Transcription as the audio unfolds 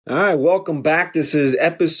All right, welcome back. This is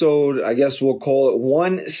episode, I guess we'll call it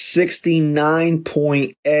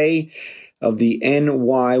 169.A of the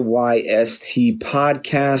NYYST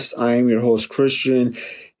podcast. I am your host, Christian,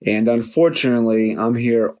 and unfortunately, I'm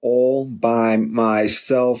here all by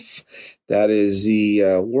myself. That is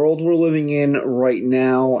the world we're living in right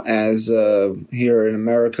now, as here in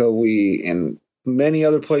America, and many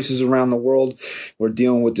other places around the world, we're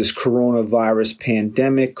dealing with this coronavirus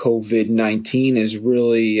pandemic. COVID-19 is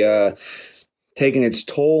really taking its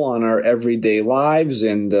toll on our everyday lives.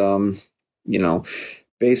 And,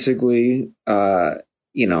 basically,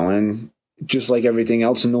 and just like everything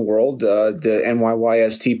else in the world, the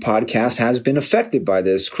NYYST podcast has been affected by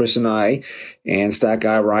this. Chris and I and Stat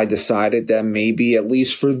Guy Ride decided that maybe, at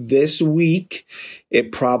least for this week,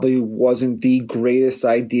 it probably wasn't the greatest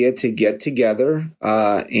idea to get together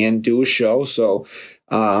and do a show. So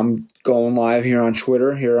I'm going live here on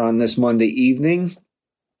Twitter here on this Monday evening,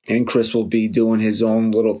 and Chris will be doing his own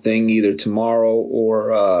little thing either tomorrow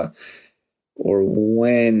or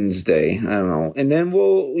Wednesday. I don't know. And then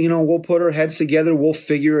we'll put our heads together. We'll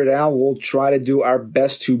figure it out. We'll try to do our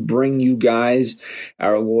best to bring you guys,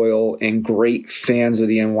 our loyal and great fans of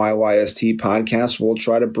the NYYST podcast. We'll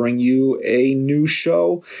try to bring you a new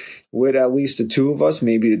show with at least the two of us,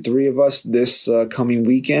 maybe the three of us this coming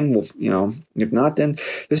weekend. We'll, if not, then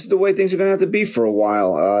this is the way things are going to have to be for a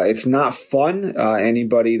while. It's not fun.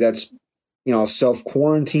 Anybody that's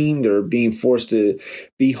self-quarantined or being forced to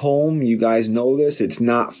be home. You guys know this. It's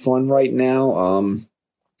not fun right now.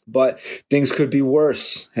 But things could be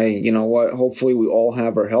worse. Hey, you know what? Hopefully we all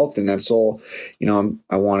have our health, and that's all,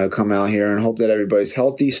 I want to come out here and hope that everybody's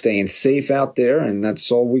healthy, staying safe out there. And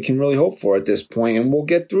that's all we can really hope for at this point. And we'll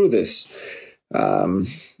get through this.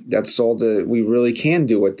 That's all that we really can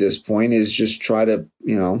do at this point, is just try to,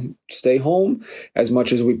 stay home as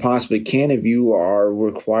much as we possibly can. If you are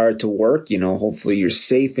required to work, hopefully you're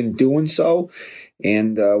safe in doing so,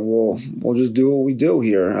 and we'll just do what we do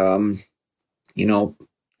here.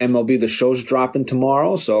 MLB, the show's dropping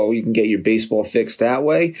tomorrow, so you can get your baseball fix that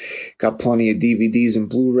way. Got plenty of DVDs and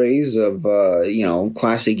Blu-rays of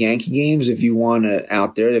classic Yankee games if you want to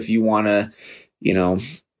out there. If you want to,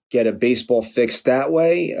 get a baseball fix that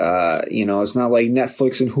way. It's not like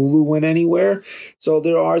Netflix and Hulu went anywhere. So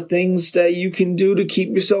there are things that you can do to keep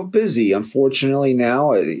yourself busy. Unfortunately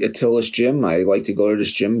now at Tillis Gym, I like to go to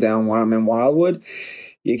this gym down when I'm in Wildwood.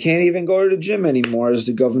 You can't even go to the gym anymore, as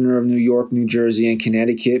the governor of New York, New Jersey, and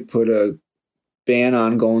Connecticut put a ban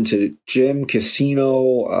on going to the gym,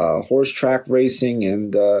 casino, horse track racing,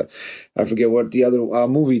 and I forget what the other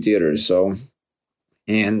movie theaters. So,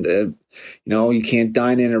 and, you can't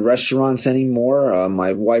dine in at restaurants anymore.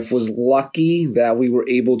 My wife was lucky that we were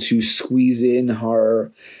able to squeeze in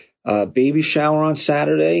her baby shower on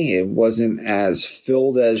Saturday. It wasn't as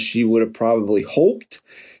filled as she would have probably hoped.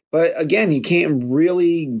 But again, you can't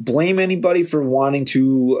really blame anybody for wanting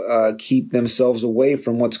to keep themselves away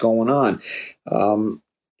from what's going on. And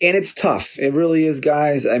it's tough. It really is,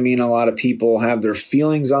 guys. I mean, a lot of people have their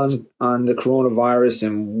feelings on the coronavirus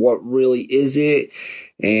and what really is it.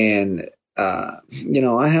 And, I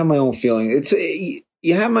have my own feelings.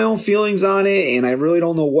 You have my own feelings on it, and I really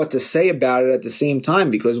don't know what to say about it at the same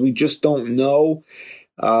time, because we just don't know.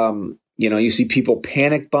 You see people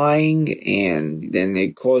panic buying, and then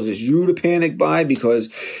it causes you to panic buy because,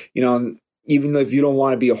 even if you don't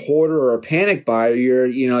want to be a hoarder or a panic buyer,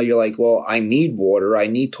 you're like, well, I need water, I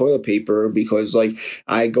need toilet paper, because like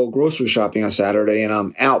I go grocery shopping on Saturday and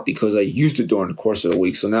I'm out because I used it during the course of the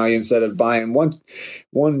week. So now instead of buying one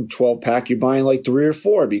 12-pack, you're buying like 3 or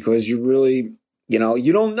 4 because you really,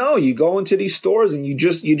 you don't know. You go into these stores and you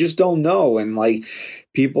just don't know. And like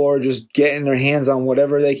people are just getting their hands on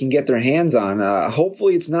whatever they can get their hands on.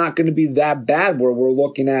 Hopefully it's not going to be that bad where we're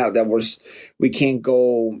looking at that we can't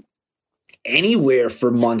go anywhere for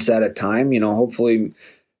months at a time. Hopefully,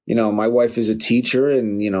 my wife is a teacher,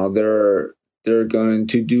 and they're going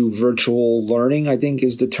to do virtual learning, I think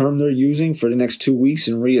is the term they're using, for the next 2 weeks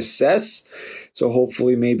and reassess. So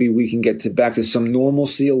hopefully maybe we can get back to some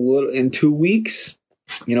normalcy a little in 2 weeks.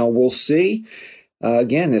 We'll see.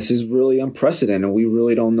 Again, this is really unprecedented. We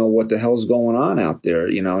really don't know what the hell's going on out there.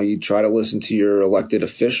 You try to listen to your elected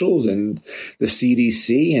officials and the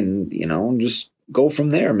CDC and, just go from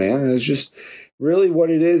there, man. And it's just really what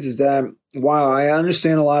it is that while I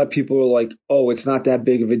understand a lot of people are like, oh, it's not that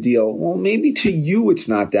big of a deal. Well, maybe to you it's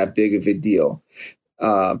not that big of a deal.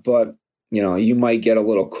 But, you might get a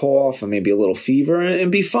little cough and maybe a little fever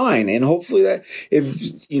and be fine. And hopefully that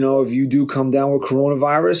if you do come down with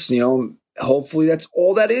coronavirus, hopefully that's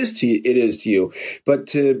all it is to you. But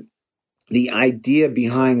to the idea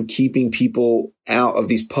behind keeping people out of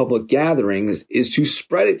these public gatherings is to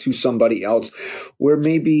spread it to somebody else where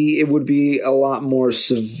maybe it would be a lot more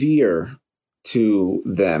severe to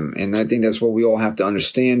them. And I think that's what we all have to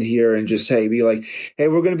understand here, and just, be like, hey,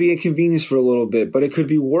 we're going to be inconvenienced for a little bit, but it could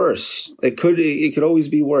be worse. It could always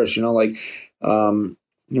be worse.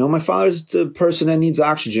 My father's the person that needs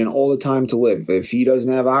oxygen all the time to live. If he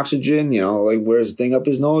doesn't have oxygen, wears a thing up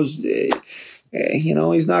his nose,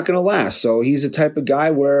 he's not going to last. So he's the type of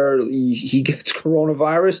guy where he gets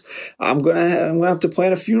coronavirus, I'm going to have to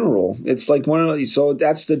plan a funeral. It's like so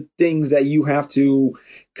that's the things that you have to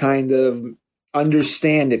kind of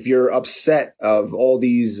understand if you're upset of all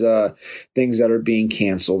these things that are being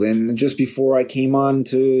canceled. And just before I came on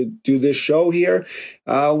to do this show here,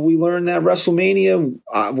 we learned that WrestleMania,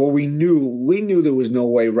 we knew there was no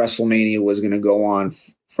way WrestleMania was going to go on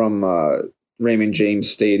from Raymond James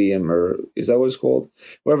Stadium, or is that what it's called?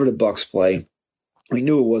 Wherever the Bucks play. We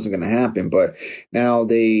knew it wasn't going to happen, but now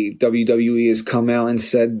WWE has come out and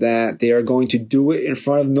said that they are going to do it in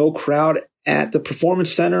front of no crowd at the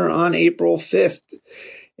Performance Center on April 5th.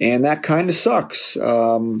 And that kind of sucks. I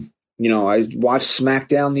watched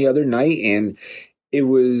SmackDown the other night, and it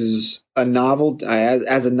was a novelty.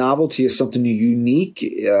 As a novelty, as something unique.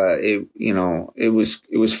 It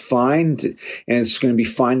was fine, and it's going to be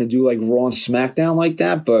fine to do like Raw and SmackDown like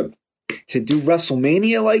that. But to do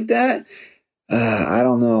WrestleMania like that, I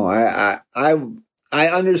don't know. I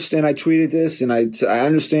understand. I tweeted this, and I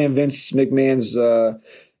understand Vince McMahon's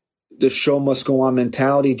the show must go on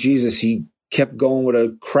mentality. Jesus, he kept going with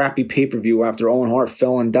a crappy pay-per-view after Owen Hart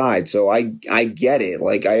fell and died. So I get it.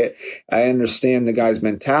 Like I understand the guy's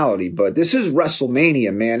mentality, but this is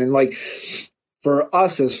WrestleMania, man. And like for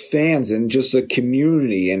us as fans and just a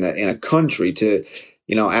community in a country to,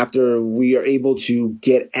 after we are able to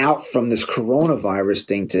get out from this coronavirus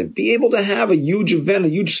thing, to be able to have a huge event, a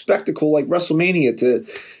huge spectacle like WrestleMania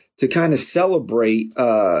to kind of celebrate,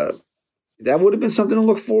 that would have been something to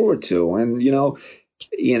look forward to. And,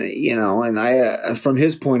 and I, from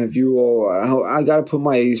his point of view, I got to put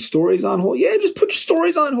my stories on hold. Yeah, just put your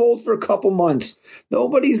stories on hold for a couple months.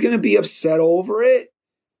 Nobody's going to be upset over it.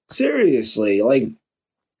 Seriously. Like,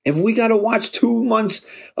 if we got to watch 2 months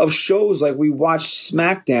of shows like we watched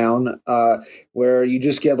SmackDown, where you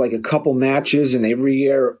just get like a couple matches and every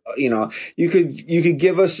year, you could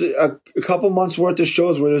give us a couple months worth of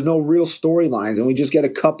shows where there's no real storylines and we just get a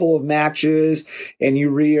couple of matches and you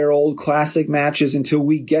re-air old classic matches until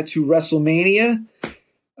we get to WrestleMania.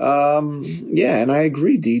 And I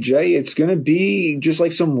agree, DJ. It's going to be just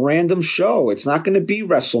like some random show. It's not going to be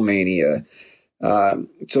WrestleMania.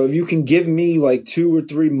 So if you can give me like 2 or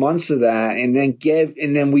 3 months of that and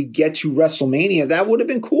then we get to WrestleMania, that would have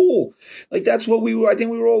been cool. Like that's what I think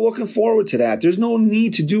we were all looking forward to that. There's no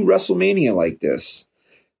need to do WrestleMania like this.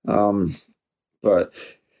 But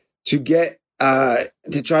to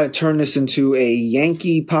to try to turn this into a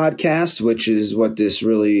Yankee podcast, which is what this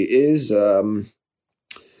really is.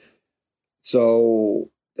 So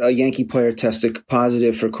a Yankee player tested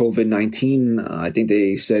positive for COVID-19. I think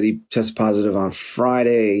they said he tested positive on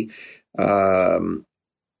Friday.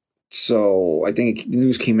 So I think the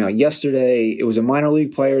news came out yesterday. It was a minor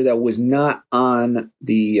league player that was not on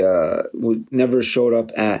never showed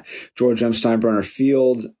up at George M. Steinbrenner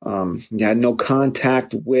Field. He had no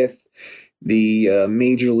contact with the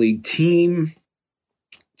major league team.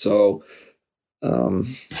 So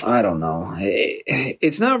I don't know.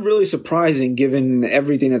 It's not really surprising given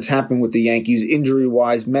everything that's happened with the Yankees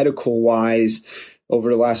injury-wise, medical-wise, over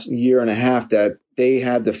the last year and a half that they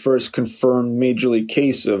had the first confirmed major league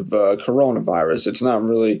case of coronavirus. It's not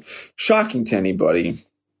really shocking to anybody.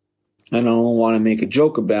 I don't want to make a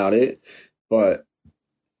joke about it, but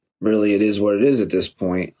really it is what it is at this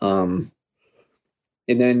point.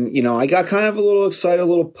 And then, I got kind of a little excited, a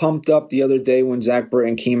little pumped up the other day when Zach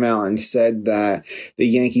Britton came out and said that the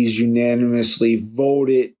Yankees unanimously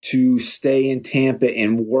voted to stay in Tampa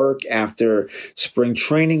and work after spring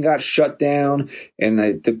training got shut down. And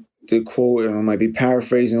the quote, I might be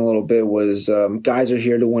paraphrasing a little bit, was guys are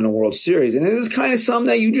here to win a World Series. And it is kind of something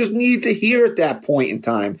that you just needed to hear at that point in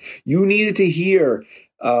time. You needed to hear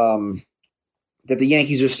that the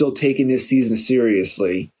Yankees are still taking this season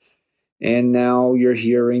seriously. And now you're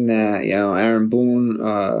hearing that, Aaron Boone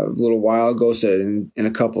a little while ago said in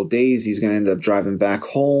a couple of days he's going to end up driving back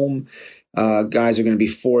home. Guys are going to be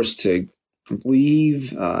forced to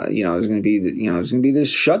leave. There's going to be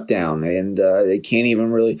this shutdown, and they can't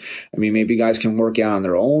even really. I mean, maybe guys can work out on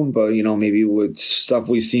their own, but maybe with stuff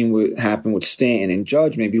we've seen would happen with Stanton and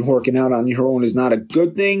Judge, maybe working out on your own is not a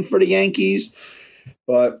good thing for the Yankees.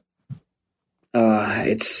 But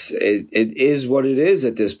it is what it is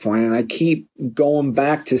at this point, and I keep going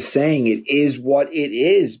back to saying it is what it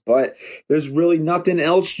is, but there's really nothing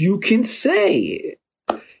else you can say.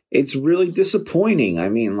 It's really disappointing. I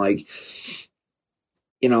mean, like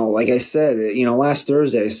I said, last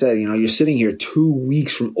Thursday I said, you're sitting here 2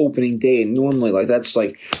 weeks from opening day, and normally like that's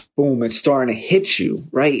like, boom, it's starting to hit you,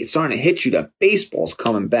 right? It's starting to hit you that baseball's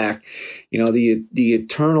coming back. The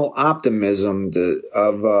eternal optimism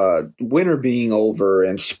of winter being over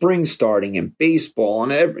and spring starting and baseball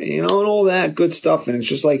and and all that good stuff. And it's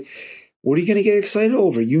just like, what are you going to get excited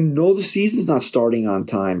over? The season's not starting on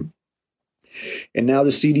time. And now the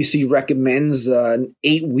CDC recommends 8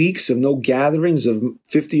 weeks of no gatherings of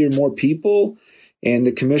 50 or more people. And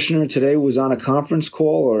the commissioner today was on a conference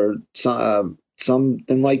call or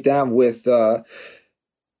something like that with the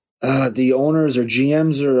owners or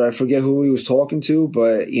GMs, or I forget who he was talking to.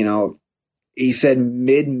 But, he said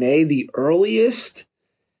mid-May, the earliest.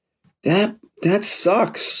 That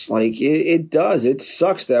sucks. Like, it does. It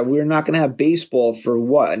sucks that we're not going to have baseball for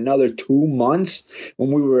another 2 months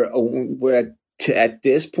when we're at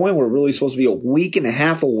this point, we're really supposed to be a week and a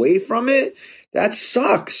half away from it. That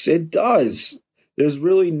sucks. It does. There's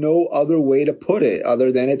really no other way to put it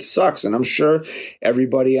other than it sucks. And I'm sure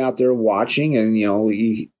everybody out there watching and,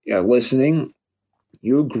 listening,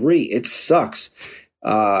 you agree. It sucks.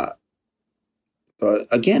 But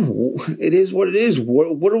again, it is what it is.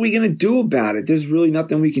 What are we going to do about it? There's really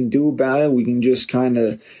nothing we can do about it. We can just kind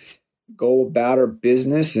of go about our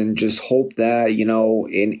business and just hope that,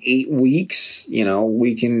 in 8 weeks,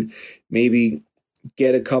 we can maybe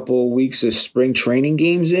get a couple of weeks of spring training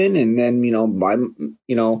games in. And then,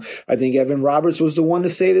 I think Evan Roberts was the one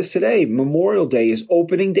to say this today. Memorial Day is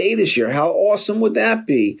opening day this year. How awesome would that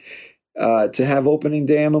be? To have opening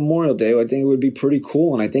day on Memorial Day? I think it would be pretty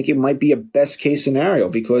cool. And I think it might be a best case scenario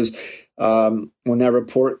because when that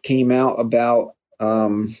report came out about,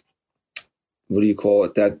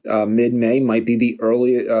 that mid-May might be the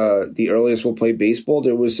earliest we'll play baseball.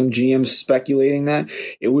 There was some GMs speculating that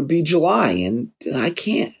it would be July, and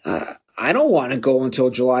I don't want to go until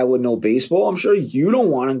July with no baseball. I'm sure you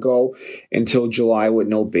don't want to go until July with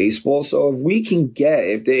no baseball. So if we can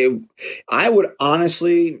I would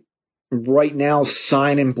honestly right now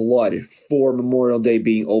sign in blood for Memorial Day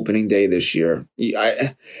being opening day this year.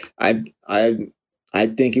 I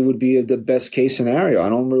think it would be the best case scenario. I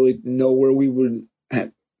don't really know where we would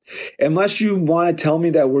unless you want to tell me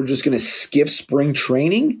that we're just going to skip spring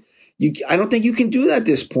training. I don't think you can do that at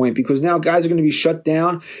this point because now guys are going to be shut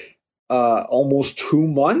down almost 2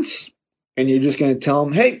 months, and you're just going to tell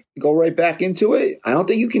them, hey, go right back into it. I don't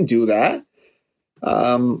think you can do that.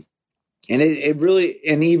 And it really,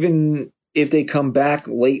 and even if they come back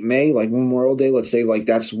late May, like Memorial Day, let's say like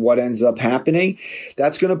that's what ends up happening,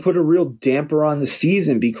 that's going to put a real damper on the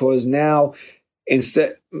season because now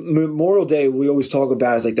instead Memorial Day, we always talk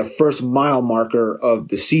about as like the first mile marker of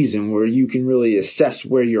the season where you can really assess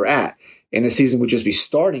where you're at, and the season would just be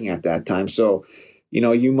starting at that time. So,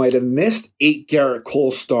 you might have missed 8 Garrett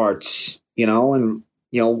Cole starts, and,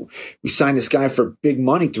 we signed this guy for big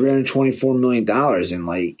money, $324 million. And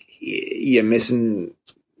like, you're missing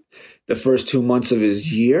the first 2 months of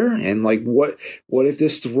his year. And like, what if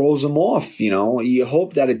this throws him off? You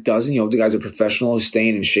hope that it doesn't. The guy's a professional, he's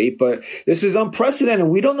staying in shape, but this is unprecedented.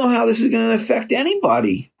 We don't know how this is going to affect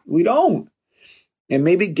anybody. We don't. And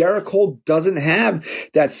maybe Garrett Cole doesn't have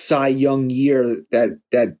that Cy Young year,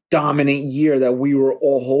 that dominant year that we were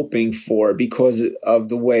all hoping for because of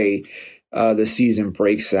the way the season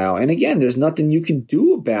breaks out. And again, there's nothing you can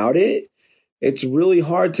do about it. It's really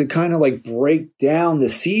hard to kind of like break down the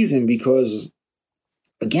season because,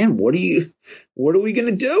 again, what are we going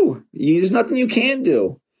to do? There's nothing you can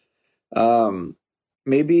do.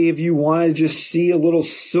 Maybe if you want to just see a little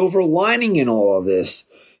silver lining in all of this,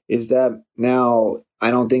 is that now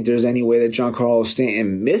I don't think there's any way that Giancarlo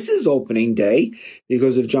Stanton misses opening day,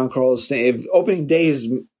 because if opening day is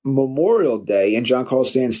Memorial Day and Giancarlo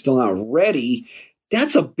Stanton's still not ready,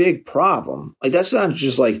 that's a big problem. Like, that's not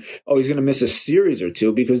just like, oh, he's going to miss a series or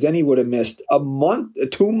two, because then he would have missed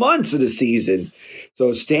 2 months of the season.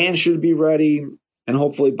 So Stan should be ready, and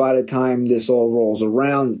hopefully by the time this all rolls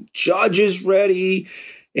around, Judge is ready.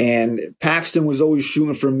 And Paxton was always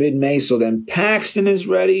shooting for mid-May, so then Paxton is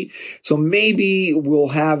ready. So maybe we'll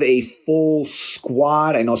have a full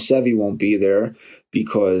squad. I know Sevy won't be there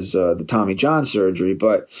because the Tommy John surgery,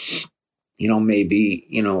 but maybe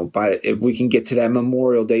if we can get to that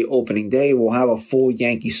Memorial Day opening day, we'll have a full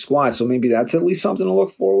Yankee squad. So maybe that's at least something to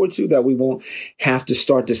look forward to, that we won't have to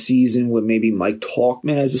start the season with maybe Mike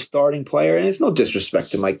Tauchman as a starting player. And it's no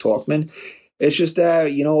disrespect to Mike Tauchman. It's just that,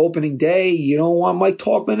 opening day, you don't want Mike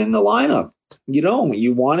Talkman in the lineup. You don't.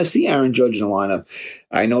 You want to see Aaron Judge in the lineup.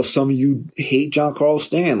 I know some of you hate Giancarlo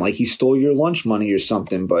Stanton, like he stole your lunch money or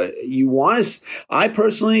something, but you want to. I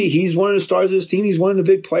personally, he's one of the stars of this team. He's one of the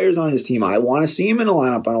big players on his team. I want to see him in the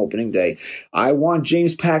lineup on opening day. I want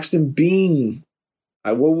James Paxton being.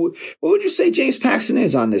 What would you say James Paxton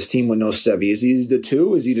is on this team with no Sevy? Is he the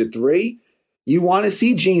 2? Is he the 3? You want to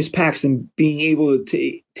see James Paxton being able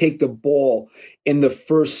to take the ball in the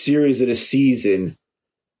first series of the season.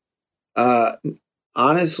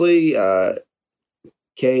 Honestly,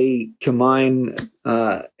 Kamine,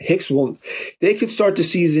 Hicks they could start the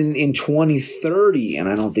season in 2030, and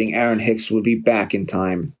I don't think Aaron Hicks would be back in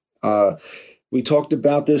time. We talked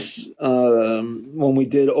about this when we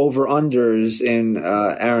did over-unders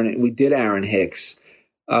and we did Aaron Hicks.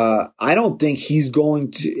 I don't think he's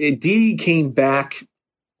going to. Didi came back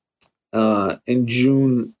in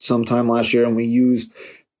June sometime last year, and we used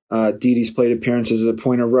Didi's plate appearances as a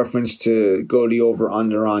point of reference to go the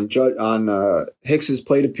over/under on Hicks's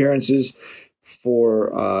plate appearances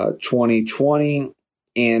for 2020.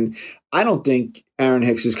 And I don't think Aaron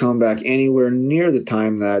Hicks is coming back anywhere near the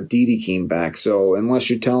time that Didi came back. So unless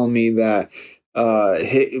you're telling me that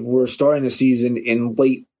we're starting the season in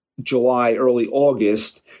late July, early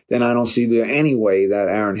August, then I don't see any way that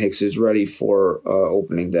Aaron Hicks is ready for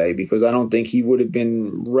opening day, because I don't think he would have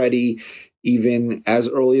been ready even as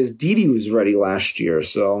early as Didi was ready last year.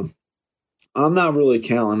 So I'm not really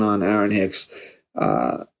counting on Aaron Hicks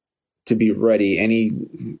to be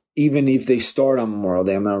ready. Even if they start on Memorial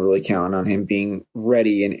Day, I'm not really counting on him being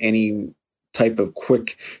ready in any type of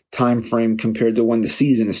quick time frame compared to when the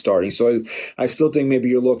season is starting. So I still think maybe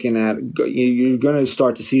you're looking at, you're going to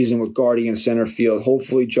start the season with Gardy in center field.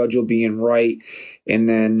 Hopefully Judge will be in right. And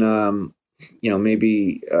then,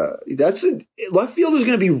 maybe left field is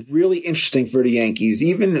going to be really interesting for the Yankees,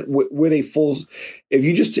 even with a full, if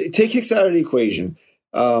you just take Hicks out of the equation.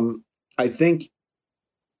 I think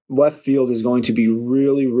left field is going to be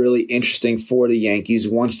really, really interesting for the Yankees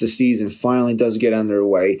once the season finally does get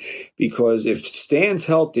underway. Because if Stan's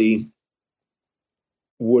healthy,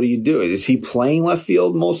 what do you do? Is he playing left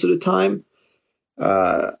field most of the time?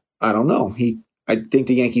 I don't know. I think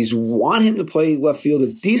the Yankees want him to play left field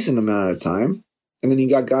a decent amount of time. And then you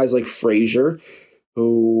got guys like Frazier,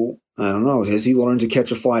 who, I don't know, has he learned to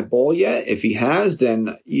catch a fly ball yet? If he has,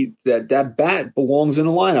 then that bat belongs in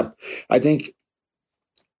the lineup. I think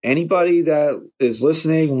anybody that is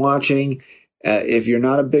listening, watching, if you're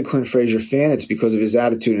not a big Clint Frazier fan, it's because of his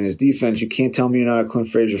attitude and his defense. You can't tell me you're not a Clint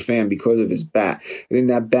Frazier fan because of his bat. I think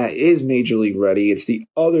that bat is major league ready. It's the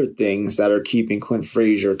other things that are keeping Clint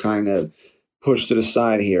Frazier kind of pushed to the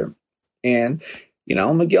side here. And,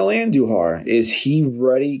 Miguel Andujar, is he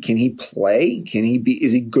ready? Can he play?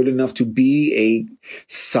 Is he good enough to be a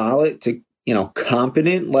solid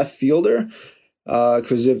competent left fielder?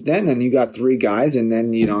 Because if then you got 3 guys, and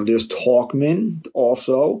then, there's Talkman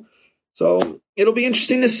also. So it'll be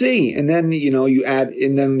interesting to see. And then, you add,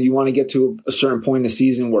 and then you want to get to a certain point in the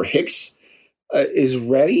season where Hicks is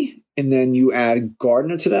ready. And then you add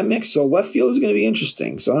Gardner to that mix. So left field is going to be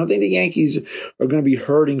interesting. So I don't think the Yankees are going to be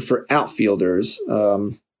hurting for outfielders.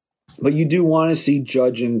 But you do want to see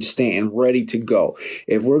Judge and Stanton ready to go.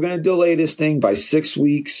 If we're going to delay this thing by 6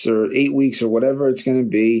 weeks or 8 weeks or whatever it's going to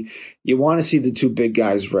be, you want to see the 2 big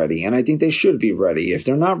guys ready. And I think they should be ready. If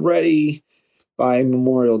they're not ready by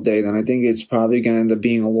Memorial Day, then I think it's probably going to end up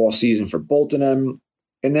being a lost season for both of them.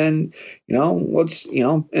 And then,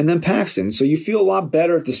 and then Paxton. So you feel a lot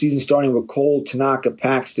better if the season's starting with Cole, Tanaka,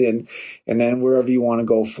 Paxton, and then wherever you want to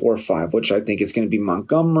go 4 or 5, which I think is going to be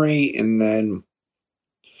Montgomery. And then,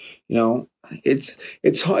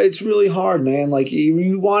 it's really hard, man. Like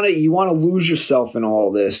you want to lose yourself in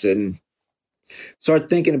all this and start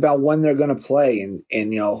thinking about when they're going to play and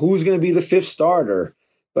who's going to be the 5th starter.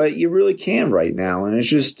 But you really can right now. And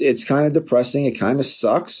it's kind of depressing. It kind of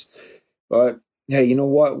sucks. But hey, you know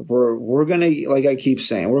what? We're going to, like I keep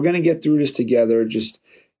saying, we're going to get through this together. Just,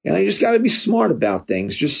 you just got to be smart about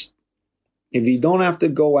things. Just, if you don't have to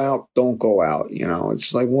go out, don't go out.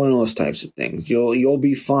 It's like one of those types of things. You'll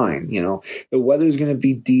be fine. The weather's going to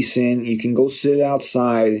be decent. You can go sit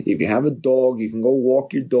outside. If you have a dog, you can go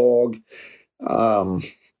walk your dog.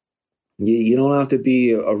 You don't have to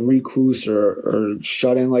be a recluse or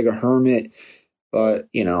shut in like a hermit,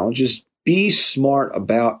 but just be smart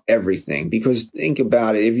about everything, because think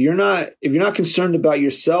about it. If you're not concerned about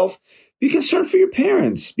yourself, be concerned for your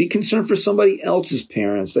parents. Be concerned for somebody else's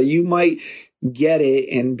parents, that you might get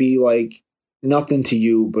it and be like nothing to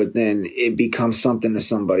you, but then it becomes something to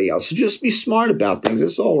somebody else. So just be smart about things.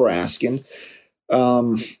 That's all we're asking.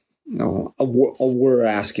 we're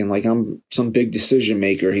asking, like I'm some big decision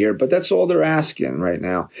maker here, but that's all they're asking right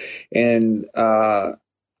now. And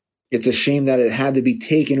it's a shame that it had to be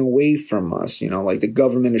taken away from us. Like the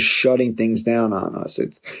government is shutting things down on us.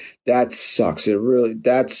 That sucks.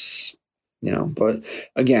 But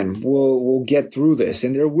again, we'll get through this,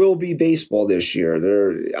 and there will be baseball this year.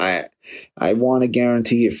 I want to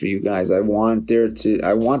guarantee it for you guys. I want there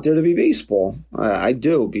to be baseball. I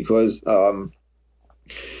do, because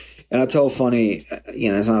and I'll tell a funny,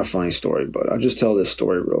 it's not a funny story, but I'll just tell this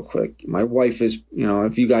story real quick. My wife is,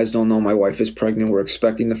 if you guys don't know, my wife is pregnant. We're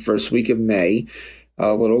expecting the first week of May,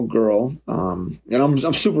 a little girl. And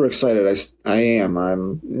I'm super excited. I am.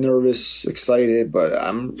 I'm nervous, excited, but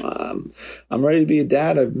I'm ready to be a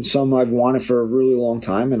dad. I've wanted for a really long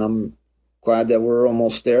time, and I'm glad that we're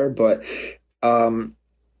almost there. But, and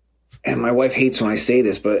my wife hates when I say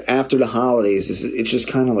this, but after the holidays, it's just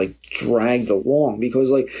kind of like dragged along, because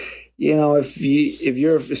like,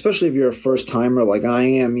 especially if you're a first timer like I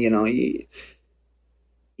am, you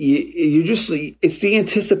just, it's the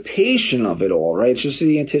anticipation of it all, right? It's just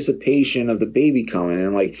the anticipation of the baby coming.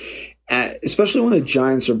 And like, especially when the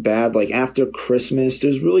Giants are bad, like after Christmas,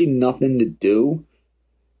 there's really nothing to do,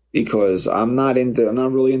 because I'm not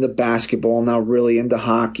really into basketball. I'm not really into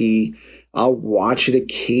hockey. I'll watch it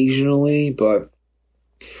occasionally, but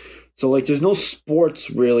so like there's no sports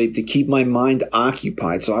really to keep my mind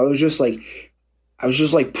occupied. So I was just like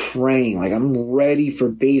praying, like I'm ready for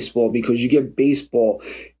baseball, because you get baseball,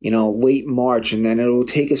 late March, and then it'll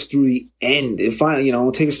take us through the end.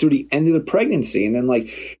 It'll take us through the end of the pregnancy, and then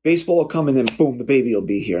like baseball will come, and then boom, the baby will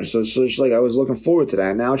be here. So it's just like I was looking forward to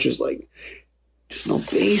that. And now it's just like there's no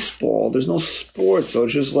baseball, there's no sports. So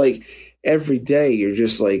it's just like every day you're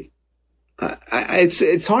just like,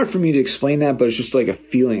 it's hard for me to explain that, but it's just like a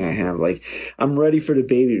feeling I have. Like I'm ready for the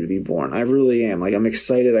baby to be born. I really am. Like I'm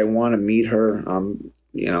excited. I want to meet her. I'm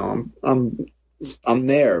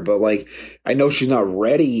there, but like I know she's not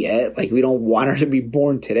ready yet. Like we don't want her to be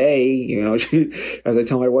born today. As I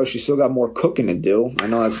tell my wife, she's still got more cooking to do. I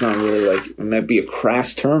know that's not really like, it might be a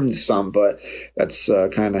crass term to some, but that's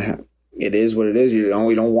kind of. It is what it is.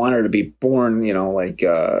 We don't want her to be born,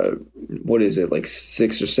 what is it, like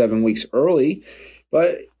 6 or 7 weeks early.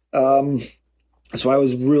 But that's why I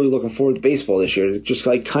was really looking forward to baseball this year, to just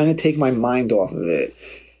like kind of take my mind off of it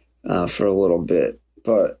for a little bit.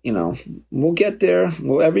 But we'll get there.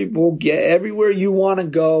 We'll get everywhere you want to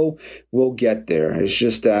go. We'll get there. It's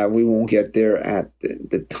just that we won't get there at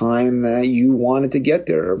the time that you wanted to get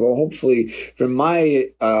there. Well, hopefully, for my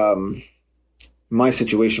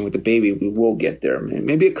situation with the baby, we will get there.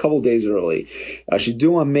 Maybe a couple days early. She's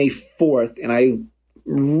due on May 4th, and I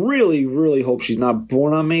really, really hope she's not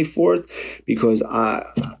born on May 4th, because I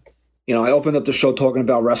opened up the show talking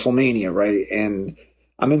about WrestleMania, right? And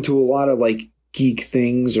I'm into a lot of like geek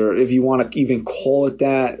things, or if you want to even call it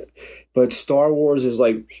that. But Star Wars is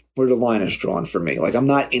like where the line is drawn for me. Like I'm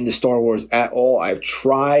not into Star Wars at all. I've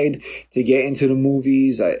tried to get into the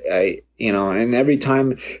movies. And every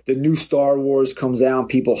time the new Star Wars comes out,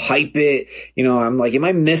 people hype it. I'm like, am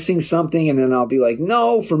I missing something? And then I'll be like,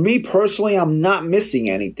 no, for me personally, I'm not missing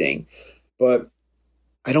anything. But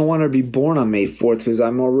I don't want her to be born on May 4th, because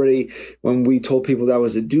when we told people that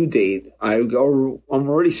was a due date, I'm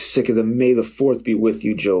already sick of the May the 4th be with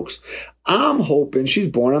you jokes. I'm hoping she's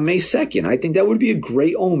born on May 2nd. I think that would be a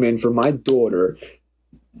great omen for my daughter.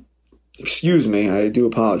 Excuse me, I do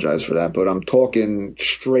apologize for that, but I'm talking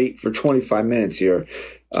straight for 25 minutes here.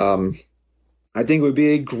 I think it would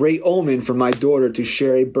be a great omen for my daughter to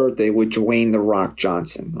share a birthday with Dwayne "The Rock"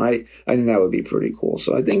 Johnson, right? I think that would be pretty cool.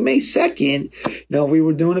 So I think May 2nd, if we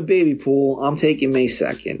were doing a baby pool, I'm taking May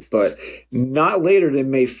 2nd, but not later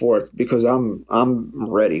than May 4th, because I'm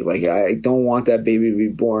ready. Like I don't want that baby to be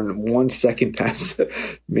born 1 second past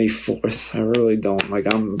May 4th. I really don't.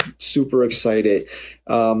 Like I'm super excited.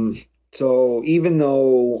 So even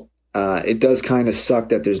though it does kind of suck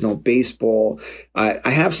that there's no baseball, I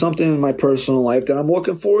have something in my personal life that I'm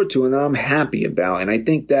looking forward to and that I'm happy about. And I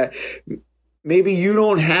think that maybe you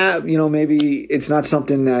don't have, maybe it's not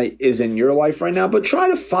something that is in your life right now, but try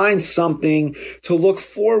to find something to look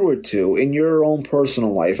forward to in your own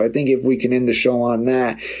personal life. I think if we can end the show on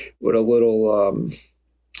that with a little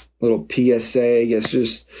PSA, I guess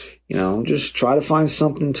just try to find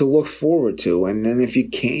something to look forward to. And then if you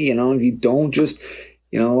can't, if you don't, just,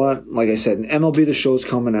 you know what? Like I said, MLB The Show's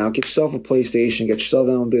coming out. Get yourself a PlayStation. Get yourself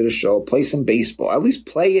MLB The Show. Play some baseball. At least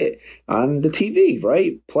play it on the TV,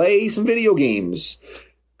 right? Play some video games.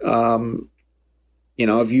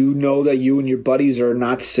 if you know that you and your buddies are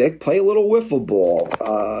not sick, play a little wiffle ball.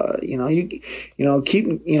 You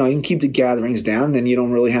can keep the gatherings down, and then you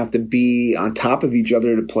don't really have to be on top of each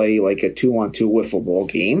other to play like a 2-on-2 wiffle ball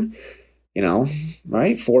game.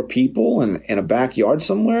 Right? 4 people in a backyard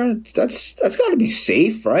somewhere. That's got to be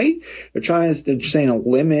safe, right? They're saying to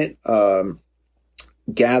limit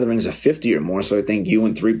gatherings of 50 or more. So I think you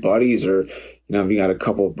and 3 buddies, or if you got a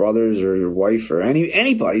couple of brothers or your wife or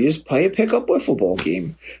anybody, just play a pickup wiffle ball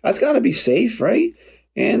game. That's got to be safe, right?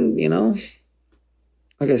 And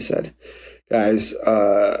like I said, guys,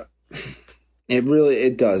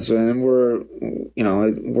 it does, and we're in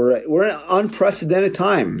an unprecedented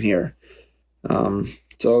time here.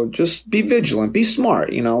 So just be vigilant, be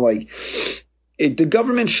smart. The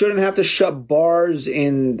government shouldn't have to shut bars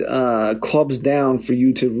and clubs down for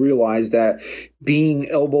you to realize that being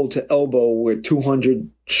elbow to elbow with 200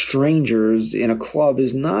 strangers in a club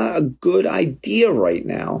is not a good idea right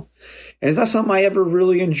now. And it's not something I ever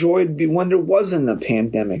really enjoyed when there wasn't a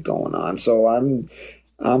pandemic going on. So I'm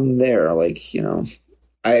there,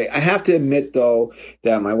 I have to admit, though,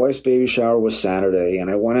 that my wife's baby shower was Saturday, and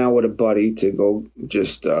I went out with a buddy to go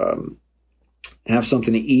just have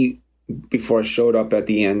something to eat before I showed up at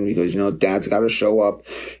the end, because Dad's got to show up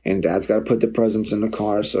and Dad's got to put the presents in the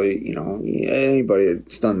car. So anybody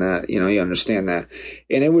that's done that, you understand that.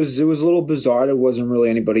 And it was a little bizarre. There wasn't really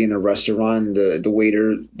anybody in the restaurant. The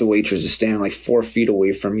waitress is standing like 4 feet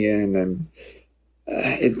away from you, and then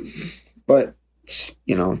I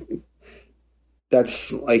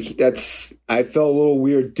felt a little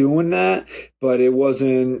weird doing that, but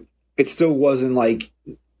it still wasn't like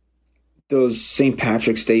those St.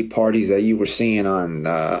 Patrick's Day parties that you were seeing on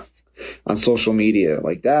social media.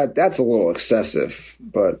 Like that's a little excessive,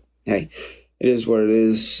 but hey, it is what it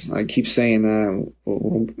is. I keep saying that,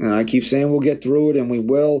 and I keep saying we'll get through it, and we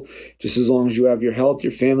will, just as long as you have your health,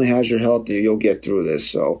 your family has your health, you'll get through this.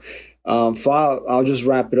 So I'll just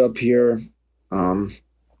wrap it up here.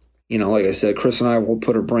 Like I said, Chris and I will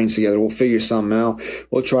put our brains together. We'll figure something out.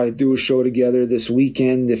 We'll try to do a show together this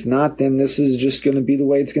weekend. If not, then this is just going to be the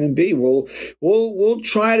way it's going to be. We'll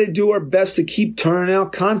try to do our best to keep turning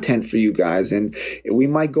out content for you guys, and we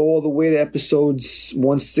might go all the way to episodes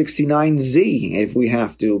 169Z if we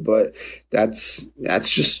have to. But that's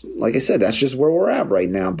just, like I said, that's just where we're at right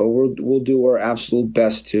now. But we'll do our absolute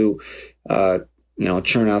best to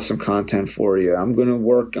churn out some content for you. I'm going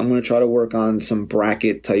to try to work on some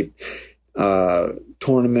bracket type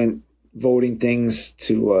tournament voting things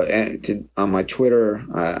to on my Twitter.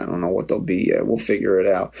 I don't know what they'll be yet. We'll figure it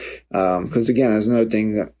out. Because again, there's another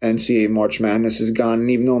thing, that NCAA March Madness is gone.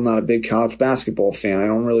 And even though I'm not a big college basketball fan, I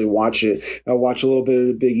don't really watch it. I watch a little bit of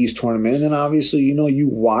the Big East tournament. And then obviously, you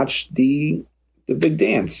watch the big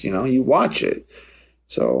dance, you watch it.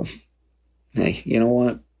 So, hey, you know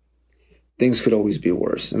what? Things could always be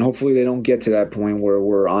worse. And hopefully they don't get to that point where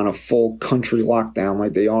we're on a full country lockdown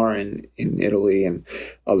like they are in Italy and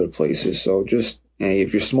other places. So just, hey,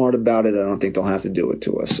 if you're smart about it, I don't think they'll have to do it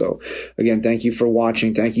to us. So again, thank you for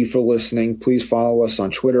watching. Thank you for listening. Please follow us on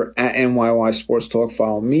Twitter at NYY Sports Talk.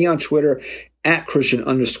 Follow me on Twitter at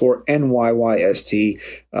Christian_NYYST.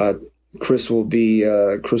 Chris will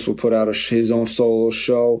put out his own solo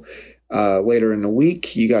show later in the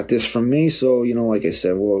week. You got this from me. So, like I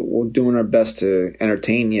said, we're doing our best to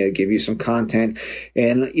entertain you, give you some content.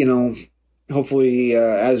 And, hopefully,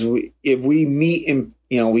 if we meet and,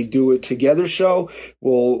 we do a together show,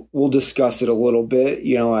 we'll discuss it a little bit,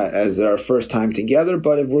 as our first time together.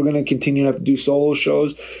 But if we're going to continue to have to do solo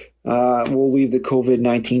shows, we'll leave the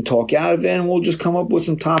COVID-19 talk out of it, and we'll just come up with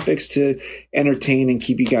some topics to entertain and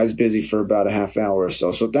keep you guys busy for about a half hour or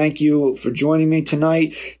so. So thank you for joining me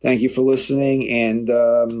tonight. Thank you for listening. And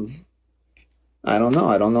I don't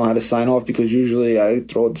know how to sign off, because usually I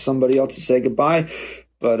throw it to somebody else to say goodbye.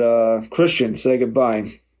 But Christian, say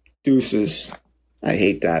goodbye. Deuces. I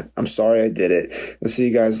hate that. I'm sorry I did it. I'll see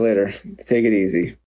you guys later. Take it easy.